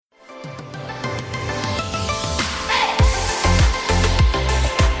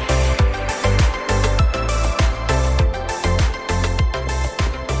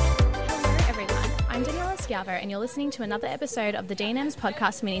and you're listening to another episode of the D&M's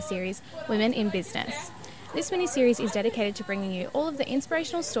podcast mini-series, Women in Business. This mini-series is dedicated to bringing you all of the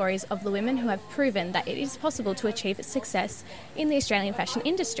inspirational stories of the women who have proven that it is possible to achieve success in the Australian fashion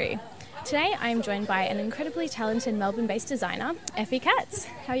industry. Today, I am joined by an incredibly talented Melbourne-based designer, Effie Katz.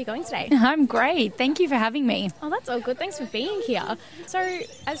 How are you going today? I'm great. Thank you for having me. Oh, that's all good. Thanks for being here. So,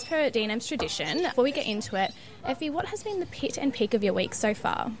 as per D&M's tradition, before we get into it, Effie, what has been the pit and peak of your week so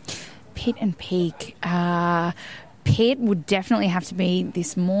far? Pit and peak. Pit would definitely have to be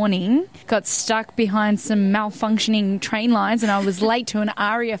this morning. Got stuck behind some malfunctioning train lines and I was late to an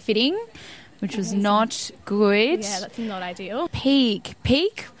Aria fitting, which was not good. Yeah, that's not ideal. Peak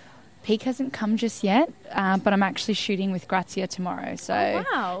hasn't come just yet, but I'm actually shooting with Grazia tomorrow. So,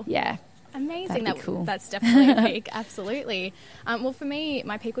 wow. Yeah. Amazing. That'd be cool. That's definitely a peak, absolutely. Well, for me,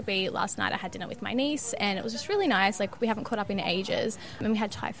 my peak would be last night I had dinner with my niece and it was just really nice. Like, we haven't caught up in ages. And we had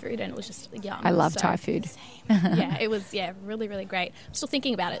Thai food and it was just yum. I love Thai food. Yeah, it was, really, really great. I'm still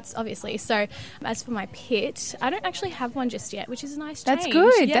thinking about it, obviously. So, as for my pit, I don't actually have one just yet, which is a nice change. That's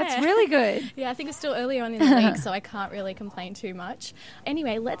good. Yeah. That's really good. Yeah, I think it's still earlier on in the week, so I can't really complain too much.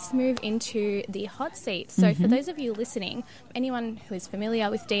 Anyway, let's move into the hot seat. So for those of you listening, anyone who is familiar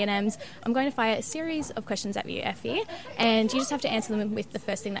with D&M's, I'm going to fire a series of questions at you, Effie, and you just have to answer them with the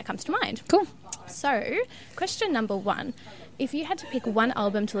first thing that comes to mind. Cool. So, question number 1. If you had to pick one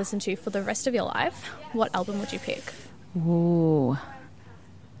album to listen to for the rest of your life, what album would you pick? Ooh.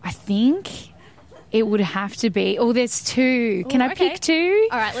 I think it would have to be... Oh, there's 2. Can I pick 2?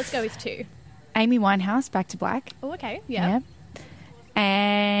 All right, let's go with 2. Amy Winehouse, Back to Black. Oh, okay. Yeah.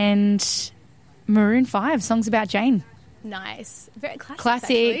 And Maroon 5, Songs About Jane. Nice. Very classics.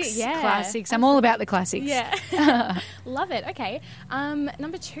 Classics. Yeah. Classics. I'm all about the classics. Yeah. Love it. Okay.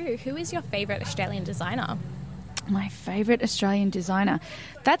 Number 2, who is your favourite Australian designer? My favourite Australian designer.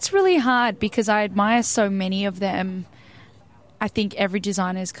 That's really hard because I admire so many of them. I think every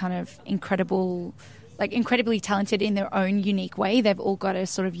designer is kind of incredibly talented in their own unique way. They've all got a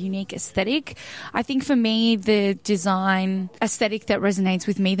sort of unique aesthetic. I think for me, the design aesthetic that resonates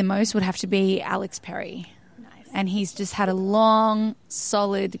with me the most would have to be Alex Perry. And he's just had a long,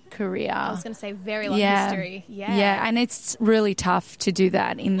 solid career. I was going to say very long history. Yeah, and it's really tough to do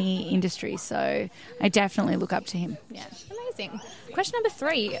that in the industry. So I definitely look up to him. Yeah, amazing. Question number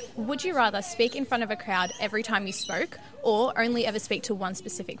 3. Would you rather speak in front of a crowd every time you spoke or only ever speak to one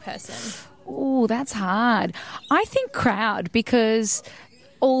specific person? Oh, that's hard. I think crowd because...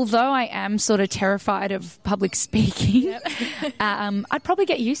 Although I am sort of terrified of public speaking, I'd probably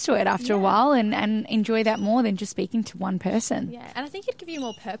get used to it after a while and enjoy that more than just speaking to one person. Yeah, and I think it'd give you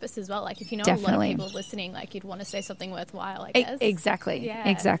more purpose as well. Like if you know Definitely. a lot of people listening, like you'd want to say something worthwhile, I guess. Exactly. Yeah.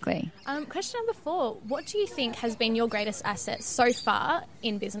 Exactly. Question number 4. What do you think has been your greatest asset so far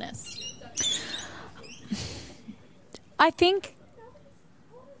in business? I think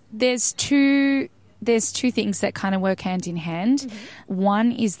there's two things that kind of work hand in hand.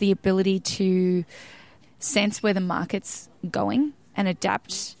 One is the ability to sense where the market's going and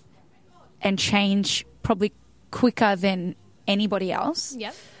adapt and change probably quicker than anybody else.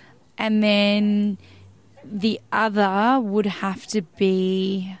 Yep. And then the other would have to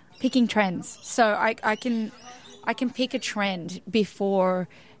be picking trends. So I can pick a trend before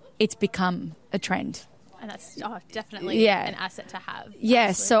it's become a trend. And that's definitely an asset to have. Yeah,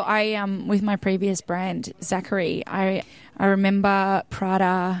 Absolutely. so I with my previous brand, Zachary, I remember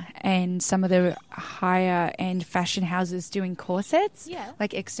Prada and some of the higher end fashion houses doing corsets,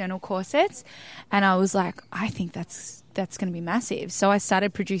 like external corsets, and I was like, I think that's going to be massive. So I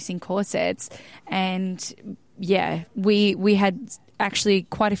started producing corsets, and we had actually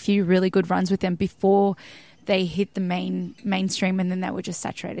quite a few really good runs with them before they hit the mainstream, and then they were just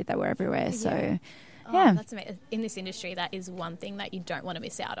saturated. They were everywhere. So. Yeah, that's amazing. In this industry, that is one thing that you don't want to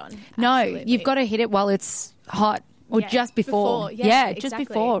miss out on. No, Absolutely. you've got to hit it while it's hot or just before. Just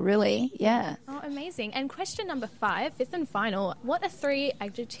before, really. Yeah. Oh, amazing. And question number 5, 5th and final. What are 3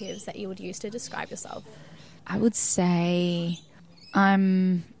 adjectives that you would use to describe yourself? I would say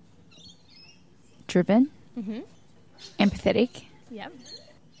I'm driven, empathetic,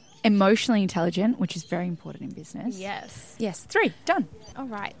 emotionally intelligent, which is very important in business. Yes, 3. Done. All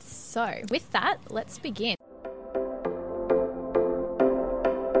right. So with that, let's begin.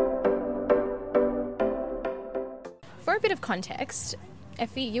 For a bit of context,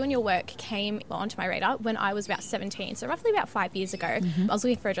 Effie, you and your work came onto my radar when I was about 17, so roughly about 5 years ago. I was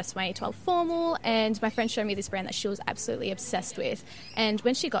looking for a dress for my A12 formal, and my friend showed me this brand that she was absolutely obsessed with. And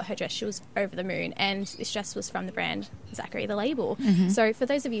when she got her dress, she was over the moon, and this dress was from the brand Zachary, the label. So for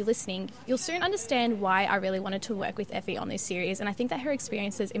those of you listening, you'll soon understand why I really wanted to work with Effie on this series, and I think that her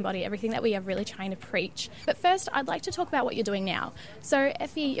experiences embody everything that we are really trying to preach. But first, I'd like to talk about what you're doing now. So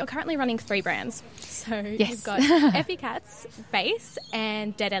Effie, you're currently running 3 brands. So you've got Effie Cats, Base,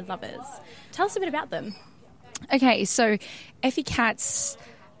 and Dead End Lovers. Tell us a bit about them. Okay, so Effie Cats,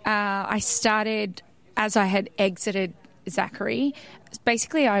 I started as I had exited Zachary.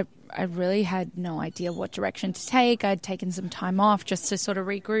 Basically, I really had no idea what direction to take. I'd taken some time off just to sort of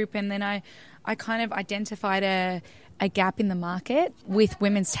regroup, and then I kind of identified a gap in the market with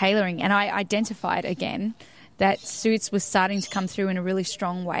women's tailoring, and I identified again that suits was starting to come through in a really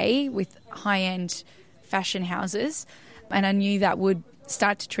strong way with high-end fashion houses, and I knew that would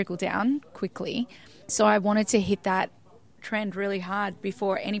start to trickle down quickly. So I wanted to hit that trend really hard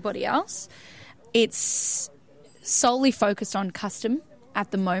before anybody else. It's solely focused on custom at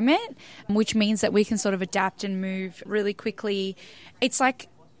the moment, which means that we can sort of adapt and move really quickly. It's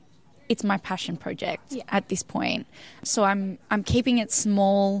my passion project at this point. So I'm keeping it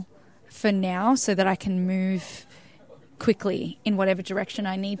small for now so that I can move quickly in whatever direction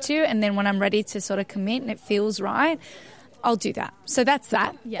I need to, and then when I'm ready to sort of commit and it feels right, I'll do that. So that's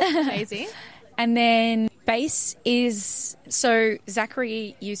that. Yeah, amazing. And then Base is, so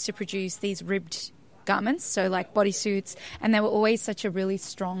Zachary used to produce these ribbed garments, so like bodysuits, and they were always such a really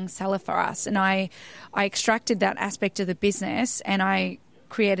strong seller for us. And I extracted that aspect of the business and I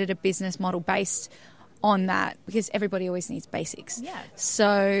created a business model based on that, because everybody always needs basics. Yeah.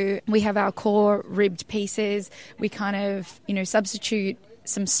 So we have our core ribbed pieces. We kind of, substitute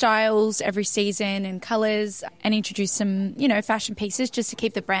some styles every season and colours and introduce some, fashion pieces just to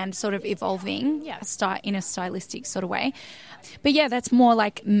keep the brand sort of evolving in a stylistic sort of way. But yeah, that's more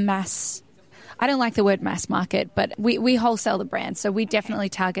like mass. I don't like the word mass market, but we wholesale the brand. So we definitely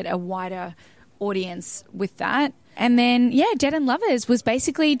target a wider audience with that. And then, Dead End Lovers was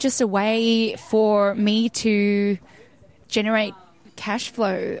basically just a way for me to generate cash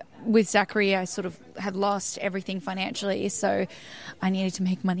flow. With Zachary, I sort of had lost everything financially, so I needed to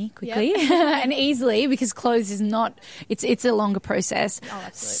make money quickly and easily, because clothes is not, it's a longer process. Oh,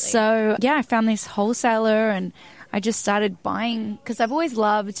 absolutely. So, I found this wholesaler and I just started buying, because I've always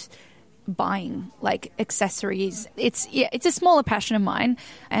loved buying like accessories. It's a smaller passion of mine,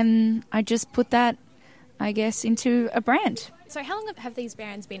 and I just put that, I guess, into a brand. So how long have these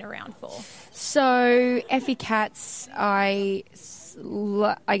brands been around for? So Effie Cats, I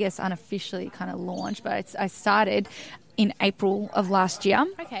guess unofficially kind of launched, but I started in April of last year.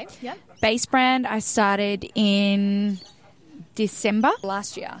 Okay, yeah. Base brand, I started in December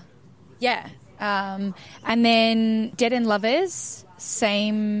last year. Yeah. And then Dead End Lovers,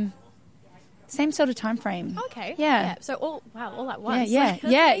 same sort of time frame. Okay. Yeah. So all at once.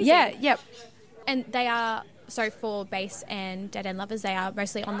 Yeah. And they are, so for Base and Dead End Lovers, they are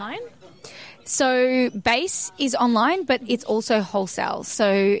mostly online? So Base is online, but it's also wholesale.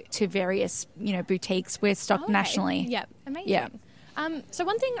 So to various, boutiques, we're stocked nationally. Yeah, amazing. Yeah. So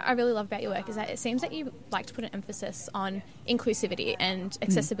one thing I really love about your work is that it seems that you like to put an emphasis on inclusivity and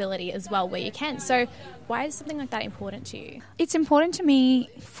accessibility as well where you can. So why is something like that important to you? It's important to me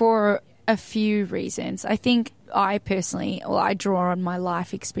for a few reasons. I think I draw on my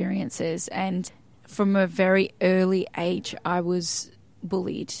life experiences, and from a very early age I was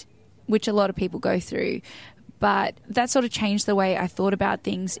bullied, which a lot of people go through. But that sort of changed the way I thought about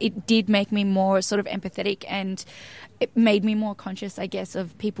things. It did make me more sort of empathetic, and it made me more conscious, I guess,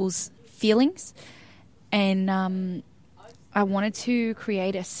 of people's feelings. And I wanted to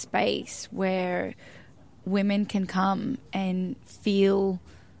create a space where women can come and feel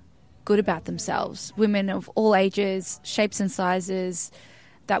good about themselves. Women of all ages, shapes and sizes.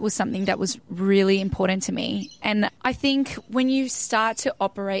 That was something that was really important to me. And I think when you start to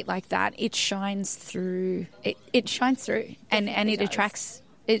operate like that, it shines through. It shines through, and it attracts.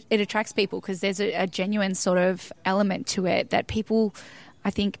 It attracts people, because there's a genuine sort of element to it that I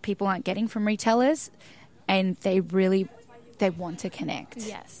think people aren't getting from retailers, and they want to connect.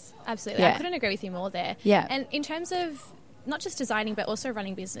 Yes, absolutely. Yeah. I couldn't agree with you more there. Yeah. And in terms of not just designing but also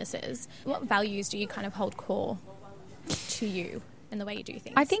running businesses, what values do you kind of hold core to you in the way you do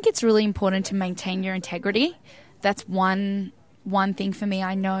things? I think it's really important to maintain your integrity. That's one thing for me.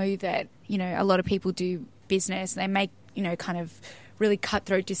 I know that, a lot of people do business. They make, kind of really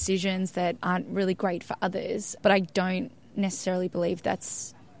cutthroat decisions that aren't really great for others. But I don't necessarily believe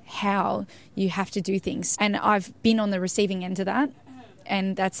that's how you have to do things. And I've been on the receiving end of that.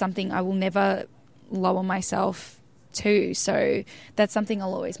 And that's something I will never lower myself to. So that's something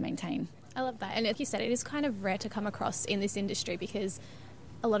I'll always maintain. I love that. And like you said, it is kind of rare to come across in this industry because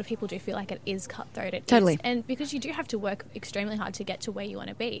a lot of people do feel like it is cutthroat. It totally. Is. And because you do have to work extremely hard to get to where you want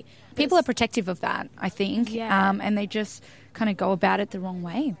to be. People are protective of that, I think. Yeah. And they just kind of go about it the wrong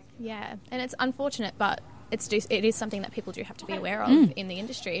way. Yeah. And it's unfortunate, but it is something that people do have to be aware of in the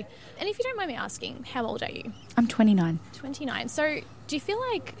industry. And if you don't mind me asking, how old are you? I'm 29. 29. So do you feel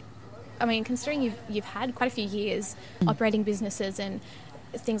like, I mean, considering you've had quite a few years operating businesses and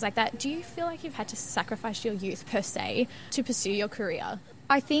things like that, do you feel like you've had to sacrifice your youth per se to pursue your career?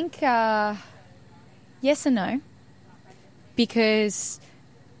 I think yes and no, because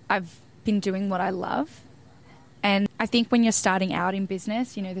I've been doing what I love. And I think when you're starting out in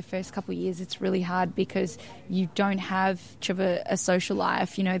business, you know, the first couple of years, it's really hard because you don't have much of a social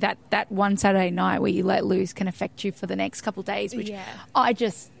life. You know, that one Saturday night where you let loose can affect you for the next couple of days, which I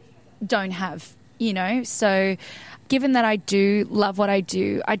just don't have, you know. So given that I do love what I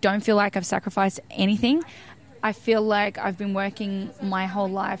do, I don't feel like I've sacrificed anything. I feel like I've been working my whole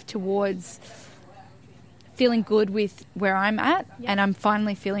life towards feeling good with where I'm at, and I'm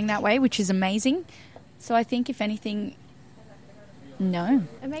finally feeling that way, which is amazing. So I think, if anything, no.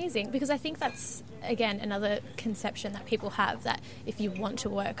 Amazing, because I think that's, again, another conception that people have, that if you want to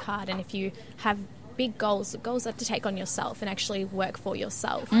work hard and if you have big goals that to take on yourself and actually work for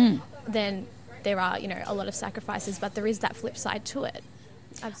yourself, then there are, you know, a lot of sacrifices, but there is that flip side to it.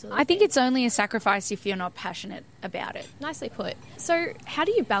 Absolutely. I think it's only a sacrifice if you're not passionate about it. Nicely put. So how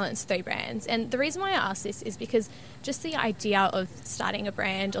do you balance 3 brands? And the reason why I ask this is because just the idea of starting a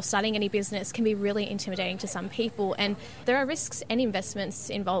brand or starting any business can be really intimidating to some people. And there are risks and investments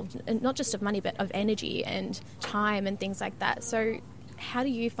involved, not just of money, but of energy and time and things like that. So how do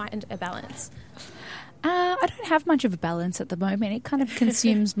you find a balance? I don't have much of a balance at the moment. It kind of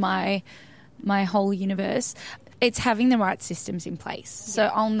consumes my whole universe. It's having the right systems in place. So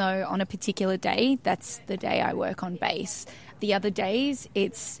I'll know on a particular day, that's the day I work on base. The other days,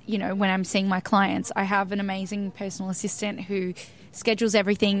 it's, you know, when I'm seeing my clients, I have an amazing personal assistant who schedules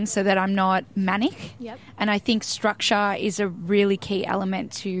everything so that I'm not manic. Yep. And I think structure is a really key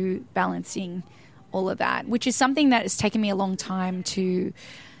element to balancing all of that, which is something that has taken me a long time to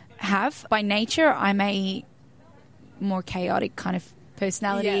have. By nature, I'm a more chaotic kind of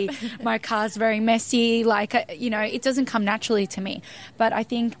personality. Yep. My car's very messy. Like, you know, it doesn't come naturally to me. But I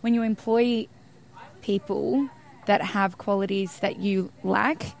think when you employ people that have qualities that you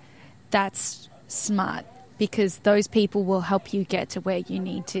lack, that's smart, because those people will help you get to where you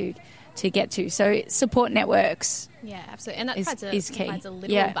need to get to. So support networks. Yeah, absolutely. And that provides a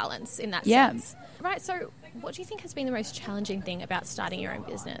little balance in that sense. Right. So what do you think has been the most challenging thing about starting your own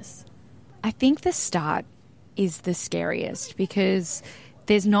business? I think the start is the scariest, because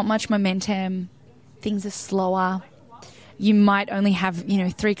there's not much momentum. Things are slower. You might only have,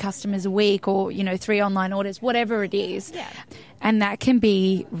 3 customers a week, or, 3 online orders, whatever it is. Yeah. And that can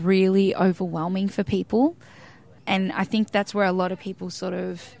be really overwhelming for people. And I think that's where a lot of people sort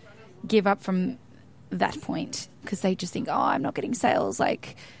of give up from that point, because they just think, I'm not getting sales.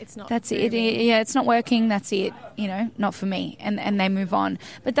 Like, it's not. That's it. Yeah, it's not working. That's it. Not for me. And they move on.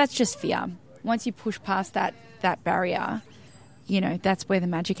 But that's just fear. Once you push past that barrier, that's where the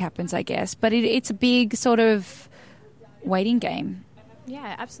magic happens, I guess. But it's a big sort of waiting game.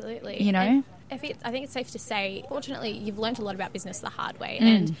 Yeah, absolutely. And I think it's safe to say, fortunately, you've learned a lot about business the hard way.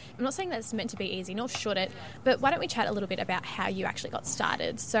 And I'm not saying that it's meant to be easy, nor should it. But why don't we chat a little bit about how you actually got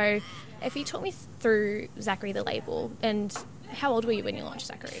started? So if you talk me through Zachary the label, and how old were you when you launched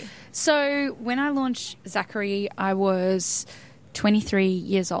Zachary? So when I launched Zachary, I was 23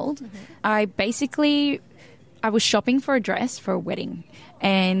 years old. Mm-hmm. I was shopping for a dress for a wedding,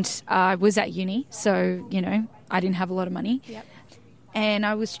 and I was at uni, so, I didn't have a lot of money. Yep. And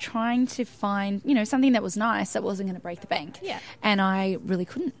I was trying to find, something that was nice that wasn't going to break the bank. Yeah. And I really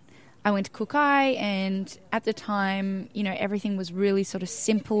couldn't. I went to Kookay, and at the time, everything was really sort of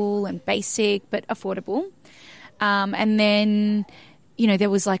simple and basic but affordable. And then, there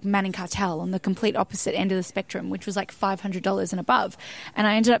was like Manning Cartel on the complete opposite end of the spectrum, which was like $500 and above. And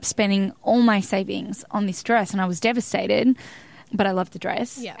I ended up spending all my savings on this dress, and I was devastated, but I loved the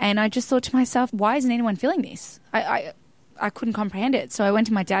dress. Yeah. And I just thought to myself, why isn't anyone feeling this? I couldn't comprehend it. So I went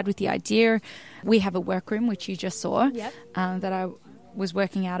to my dad with the idea. We have a workroom, which you just saw, yep. That I was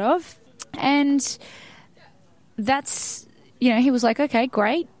working out of. And that's, he was like, okay,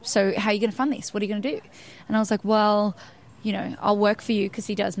 great. So how are you going to fund this? What are you going to do? And I was like, well, I'll work for you, because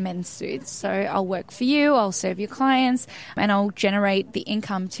he does men's suits. So I'll work for you, I'll serve your clients, and I'll generate the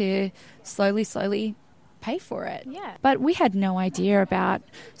income to slowly pay for it. Yeah. But we had no idea about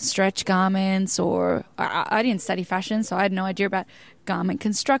stretch garments, or I didn't study fashion, so I had no idea about garment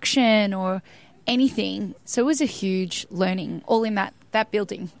construction or anything. So it was a huge learning all in that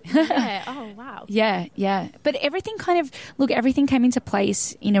building. Yeah. Oh, wow. Yeah. But everything everything came into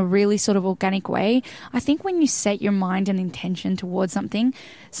place in a really sort of organic way. I think when you set your mind and intention towards something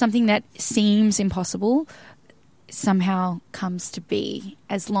that seems impossible somehow comes to be,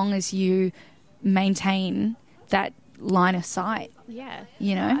 as long as you maintain that line of sight. Yeah.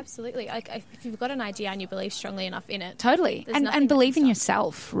 You know? Absolutely. Like, if you've got an idea and you believe strongly enough in it. Totally. And believe in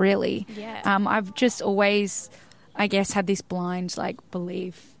yourself, really. Yeah. I've just always, I guess, had this blind,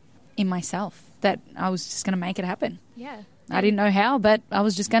 belief in myself that I was just going to make it happen. Yeah. I didn't know how, but I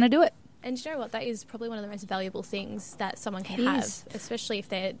was just going to do it. And you know what? That is probably one of the most valuable things that someone can have, especially if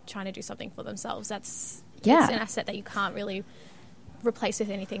they're trying to do something for themselves. It's an asset that you can't really replace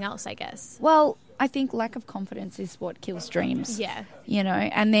with anything else, I guess. Well, I think lack of confidence is what kills dreams. Yeah. You know,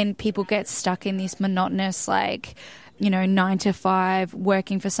 and then people get stuck in this monotonous, 9 to 5,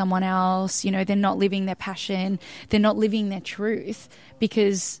 working for someone else. You know, they're not living their passion. They're not living their truth,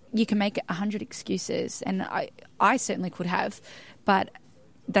 because you can make 100 excuses. And I certainly could have, but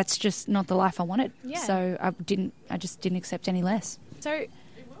that's just not the life I wanted. Yeah. So I just didn't accept any less. So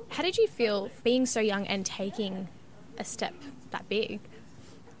how did you feel being so young and taking a step that big?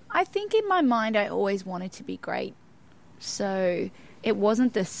 I think in my mind I always wanted to be great. So it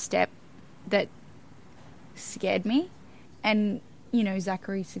wasn't the step that scared me. And, you know,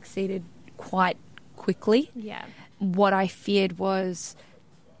 Zachary succeeded quite quickly. Yeah. What I feared was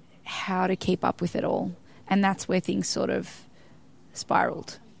how to keep up with it all. And that's where things sort of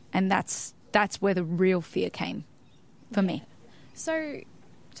spiraled. And that's where the real fear came for me. So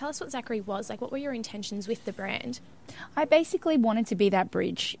tell us what Zachary was. What were your intentions with the brand? I basically wanted to be that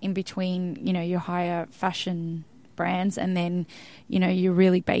bridge in between, you know, your higher fashion brands and then, you know, your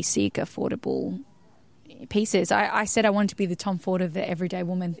really basic, affordable pieces. I said I wanted to be the Tom Ford of the everyday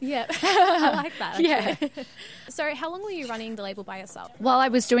woman. Yeah, I like that. Yeah. So how long were you running the label by yourself? Well, I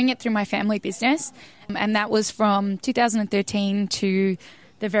was doing it through my family business, and that was from 2013 to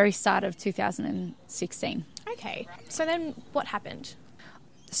the very start of 2016. Okay. So then what happened?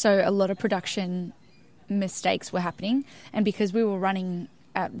 So a lot of production mistakes were happening, and because we were running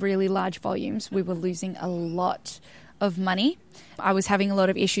at really large volumes, we were losing a lot of money. I was having a lot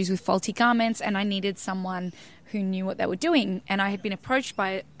of issues with faulty garments, and I needed someone who knew what they were doing. And I had been approached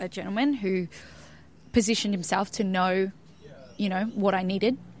by a gentleman who positioned himself to know, you know, what I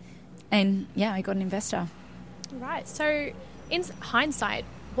needed. And yeah, I got an investor. Right. So in hindsight,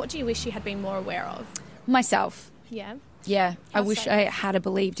 what do you wish you had been more aware of? Myself. Yeah. Yeah. I wish I had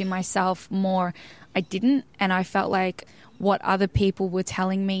believed in myself more. I didn't. And I felt like what other people were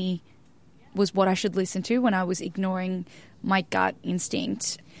telling me was what I should listen to when I was ignoring my gut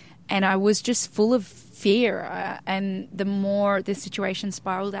instinct. And I was just full of fear. And the more the situation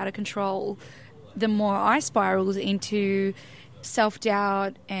spiraled out of control, the more I spiraled into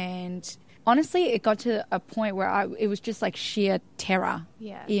self-doubt. And honestly, it got to a point where it was just like sheer terror.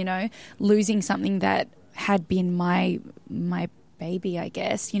 Yeah. You know, losing something that had been my baby, I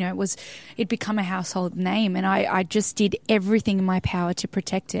guess. You know, it'd become a household name, and I just did everything in my power to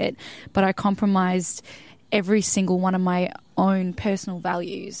protect it, but I compromised every single one of my own personal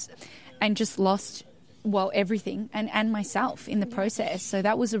values and just lost, everything and myself in the process. So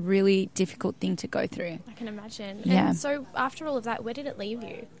that was a really difficult thing to go through. I can imagine. Yeah. And so after all of that, where did it leave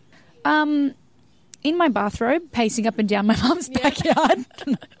you? In my bathrobe, pacing up and down my mum's backyard.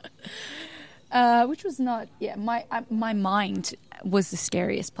 Which was not, my mind was the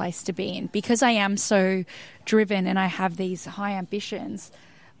scariest place to be in, because I am so driven and I have these high ambitions.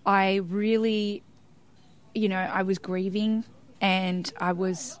 I really, you know, I was grieving and I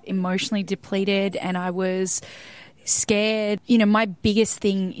was emotionally depleted and I was scared. You know, my biggest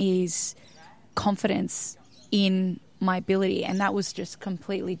thing is confidence in my ability, and that was just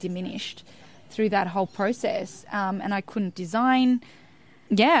completely diminished through that whole process. And I couldn't design.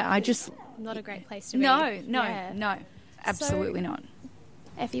 Yeah, I just... Not a great place to be. No, absolutely not.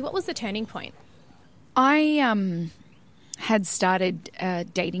 Effie, what was the turning point? I had started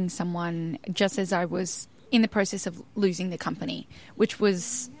dating someone just as I was in the process of losing the company, which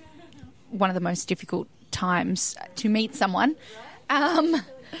was one of the most difficult times to meet someone.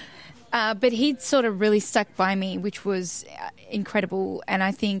 But he'd sort of really stuck by me, which was incredible. And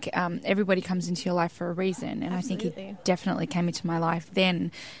I think everybody comes into your life for a reason. And Absolutely. I think he definitely came into my life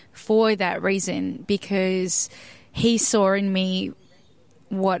then for that reason, because he saw in me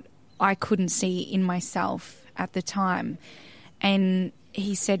what I couldn't see in myself at the time. And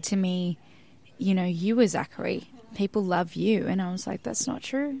he said to me, you were Zachary. People love you. And I was like, that's not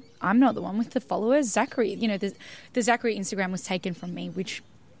true. I'm not the one with the followers. Zachary, the Zachary Instagram was taken from me, which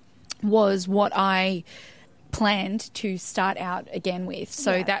was what I planned to start out again with.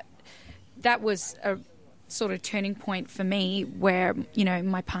 So that was a sort of turning point for me where,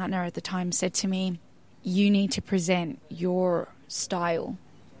 my partner at the time said to me, you need to present your style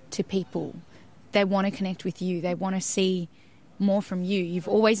to people. They want to connect with you. They want to see more from you. You've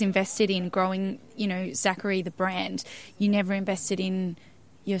always invested in growing, Zachary, the brand. You never invested in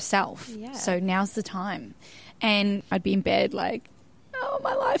yourself. Yeah. So now's the time. And I'd be in bed like, oh,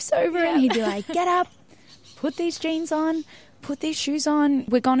 my life's over. Yeah. And he'd be like, get up, put these jeans on, put these shoes on.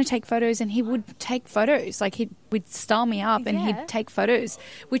 We're going to take photos. And he would take photos. Like would style me up and he'd take photos,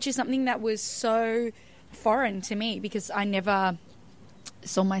 which is something that was so foreign to me because I never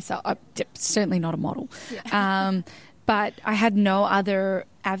saw myself, certainly not a model. Yeah. But I had no other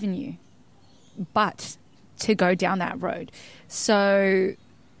avenue but to go down that road. So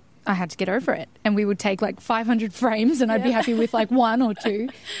I had to get over it. And we would take like 500 frames and I'd be happy with like one or two.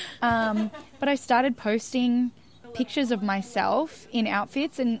 But I started posting pictures of myself in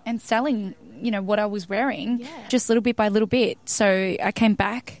outfits and selling, what I was wearing just little bit by little bit. So I came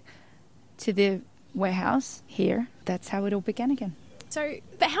back to the warehouse here. That's how it all began again. So,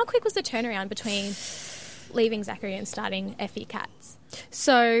 but how quick was the turnaround between leaving Zachary and starting Effie Cats?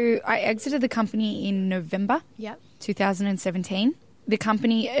 So I exited the company in November 2017. The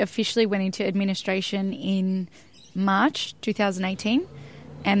company officially went into administration in March 2018.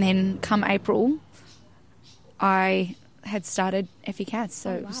 And then come April, I had started Effie Cats.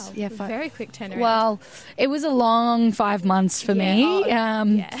 So it was, very quick turnaround. Well, it was a long 5 months for me.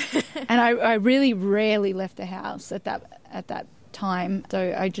 And I really rarely left the house at that time.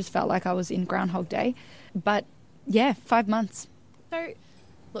 So I just felt like I was in Groundhog Day. But 5 months. So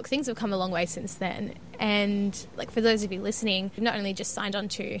look, things have come a long way since then. And like for those of you listening, you've not only just signed on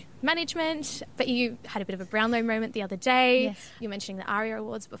to management, but you had a bit of a Brownlow moment the other day. Yes. You were mentioning the ARIA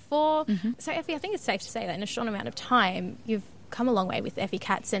Awards before. Mm-hmm. So Effie, I think it's safe to say that in a short amount of time, you've come a long way with Effie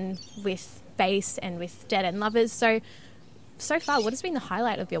Cats and with Base and with Dead End Lovers. So far, what has been the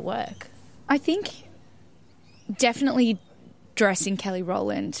highlight of your work? I think definitely dressing Kelly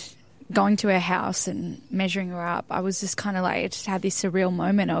Rowland, going to her house and measuring her up. I was just kind of like, I just had this surreal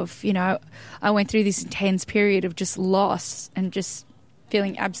moment of, I went through this intense period of just loss and just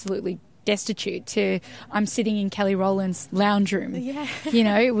feeling absolutely destitute to I'm sitting in Kelly Rowland's lounge room. Yeah.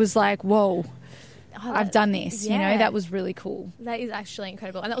 It was like, whoa, I've done this. That was really cool. That is actually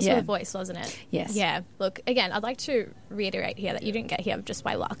incredible. And that was for The Voice, wasn't it? Yes. Yeah. Look, again, I'd like to reiterate here that you didn't get here just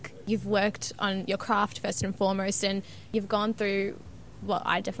by luck. You've worked on your craft first and foremost, and you've gone through what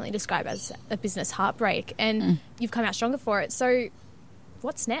I definitely describe as a business heartbreak, and you've come out stronger for it. So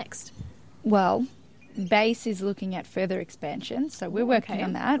what's next? Well, Base is looking at further expansion, so we're working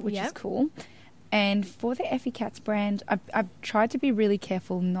on that, which is cool. And for the Effie Cats brand, I've tried to be really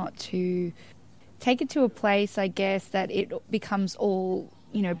careful not to take it to a place, I guess, that it becomes all,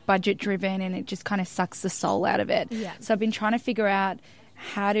 budget driven and it just kind of sucks the soul out of it. Yeah. So I've been trying to figure out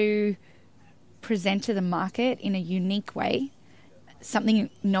how to present to the market in a unique way, something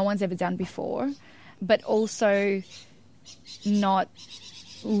no one's ever done before, but also not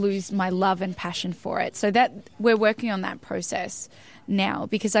lose my love and passion for it. So that we're working on that process now,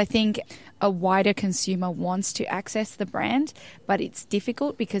 because I think a wider consumer wants to access the brand, but it's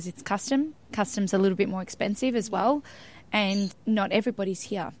difficult because it's custom. Custom's a little bit more expensive as well, and not everybody's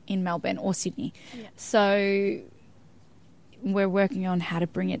here in Melbourne or Sydney. Yeah. So we're working on how to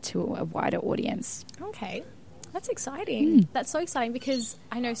bring it to a wider audience. Okay. That's exciting. That's so exciting, because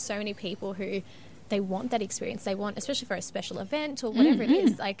I know so many people who they want that experience. They want, especially for a special event or whatever it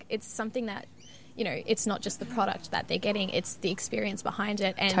is, like it's something that, it's not just the product that they're getting, it's the experience behind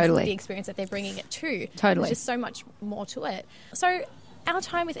it and the experience that they're bringing it to. Totally. There's just so much more to it. So our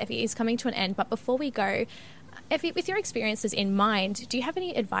time with Effie is coming to an end, but before we go, Effie, with your experiences in mind, do you have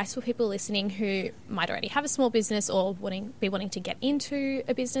any advice for people listening who might already have a small business or be wanting to get into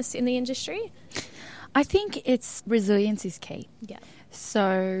a business in the industry? I think it's resilience is key. Yeah.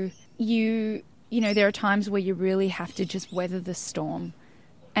 So there are times where you really have to just weather the storm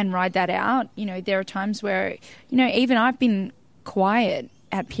and ride that out. There are times where, even I've been quiet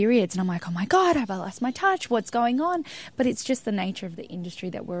at periods and I'm like, oh my God, have I lost my touch? What's going on? But it's just the nature of the industry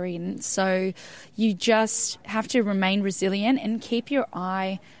that we're in. So you just have to remain resilient and keep your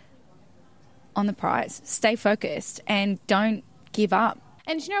eye on the prize. Stay focused and don't give up.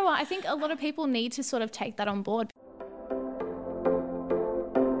 And you know what? I think a lot of people need to sort of take that on board.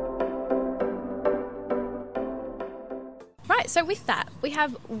 Right, So with that, we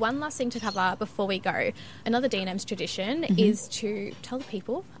have one last thing to cover before we go. Another D&M's tradition is to tell the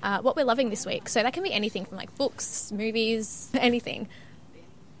people what we're loving this week. So that can be anything from like books, movies, anything.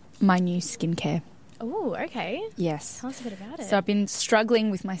 My new skincare. Oh, okay. Yes. Tell us a bit about it. So I've been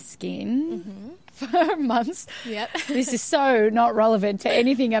struggling with my skin for months. Yep. This is so not relevant to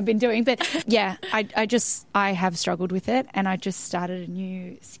anything I've been doing. But yeah, I have struggled with it, and I just started a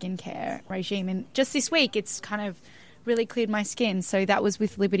new skincare regime. And just this week, it's kind of really cleared my skin. So that was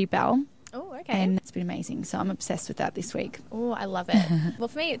with Liberty Bell. Oh, okay. And it's been amazing. So I'm obsessed with that this week. Oh, I love it. Well,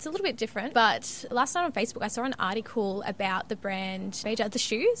 for me, it's a little bit different. But last night on Facebook, I saw an article about the brand Veja, the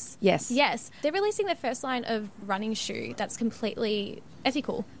shoes. Yes. Yes. They're releasing their first line of running shoe that's completely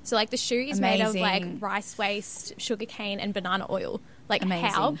ethical. So, like, the shoe is made of, like, rice waste, sugarcane, and banana oil. Like,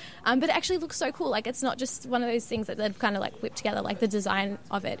 how? But it actually looks so cool. Like, it's not just one of those things that they've kind of, like, whipped together. Like, the design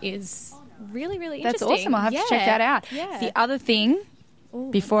of it is really, really interesting. That's awesome. I'll have to check that out. Yeah. The other thing...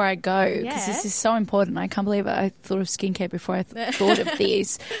 before I go, because this is so important. I can't believe I thought of skincare before I thought of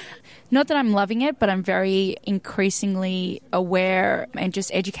these. Not that I'm loving it, but I'm very increasingly aware and just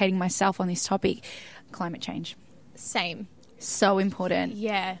educating myself on this topic. Climate change. Same. So important.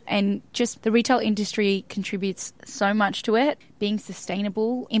 Yeah. And just the retail industry contributes so much to it. Being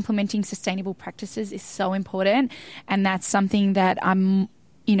sustainable, implementing sustainable practices is so important. And that's something that I'm,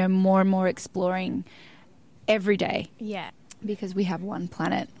 more and more exploring every day. Yeah. Because we have one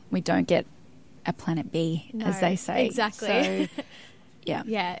planet. We don't get a planet B, as they say. Exactly. So, yeah.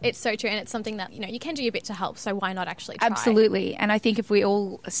 Yeah, it's so true. And it's something that, you can do your bit to help. So why not actually try? Absolutely. And I think if we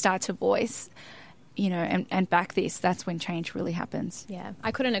all start to voice, and back this, that's when change really happens. Yeah,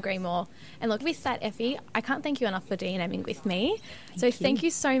 I couldn't agree more. And look, with that, Effie, I can't thank you enough for D&Ming with me. Thank you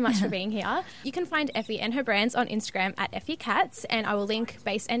so much for being here. You can find Effie and her brands on Instagram at Effie Cats, and I will link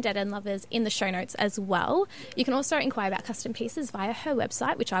Base and Dead End Lovers in the show notes as well. You can also inquire about custom pieces via her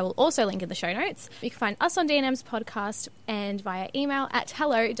website, which I will also link in the show notes. You can find us on D&M's podcast and via email at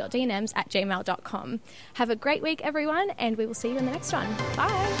hello.dnms@gmail.com. Have a great week, everyone, and we will see you in the next one.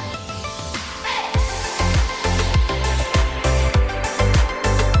 Bye.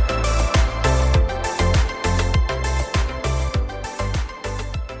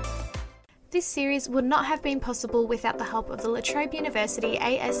 This series would not have been possible without the help of the La Trobe University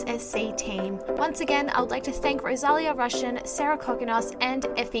ASSC team. Once again, I would like to thank Rosalia Russian, Sarah Kokinos, and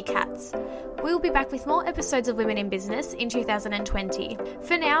Effie Katz. We will be back with more episodes of Women in Business in 2020.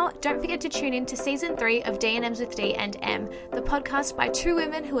 For now, don't forget to tune in to Season 3 of D&Ms with D&M, the podcast by two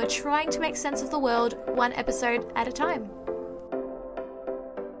women who are trying to make sense of the world, one episode at a time.